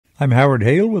I'm Howard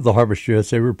Hale with the Harvest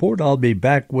USA Report. I'll be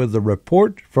back with a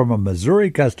report from a Missouri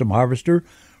custom harvester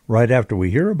right after we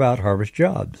hear about harvest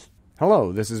jobs.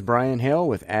 Hello, this is Brian Hale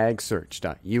with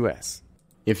agsearch.us.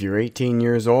 If you're 18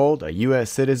 years old, a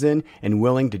U.S. citizen, and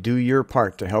willing to do your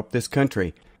part to help this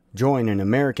country, join an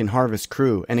American Harvest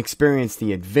crew and experience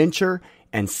the adventure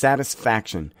and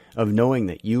satisfaction of knowing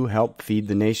that you help feed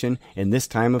the nation in this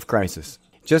time of crisis.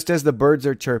 Just as the birds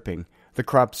are chirping, the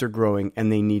crops are growing,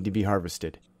 and they need to be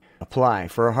harvested. Apply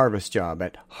for a harvest job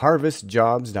at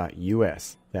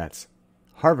harvestjobs.us. That's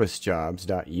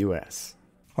harvestjobs.us.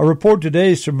 Our report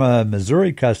today is from a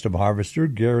Missouri custom harvester,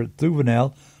 Garrett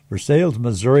Thuvenel, for Sales,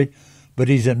 Missouri, but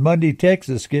he's in Mundy,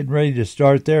 Texas, getting ready to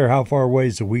start there. How far away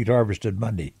is the wheat harvested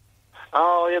Monday?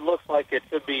 Oh, it looks like it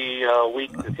could be a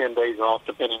week to 10 days off,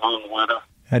 depending on the weather.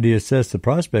 How do you assess the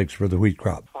prospects for the wheat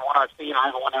crop? From what I've seen, I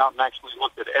haven't went out and actually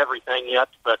looked at everything yet,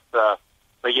 but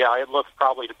yeah, it looks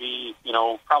probably to be,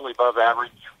 probably above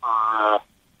average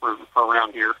for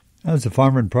around here. How's the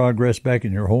farm in progress back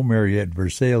in your home area at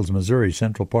Versailles, Missouri,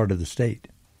 central part of the state?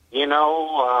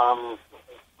 I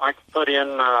put in,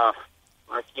 I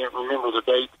can't remember the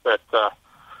date, but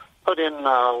put in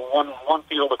one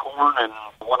field of corn, and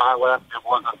when I left, it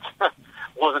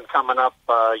wasn't coming up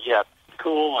yet.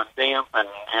 Cool and damp and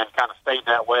kind of stayed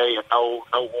that way, and no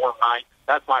warm nights.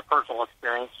 That's my personal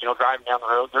experience. Driving down the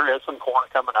road, there is some corn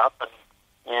coming up,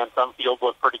 and some fields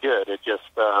look pretty good. It just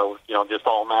just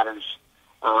all matters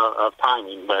of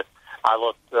timing. But I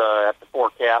looked at the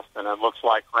forecast, and it looks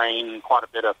like rain, quite a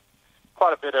bit of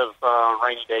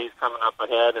rainy days coming up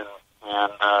ahead, and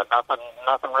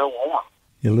nothing real warm.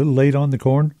 You a little late on the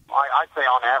corn? I'd say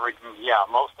on average, yeah,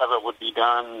 most of it would be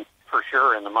done for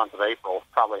sure in the month of April.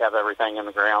 Probably have everything in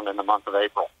the ground in the month of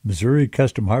April. Missouri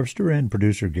custom harvester and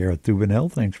producer Garrett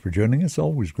Thuvenel, thanks for joining us.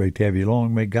 Always great to have you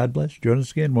along. May God bless. Join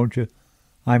us again, won't you?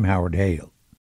 I'm Howard Hale.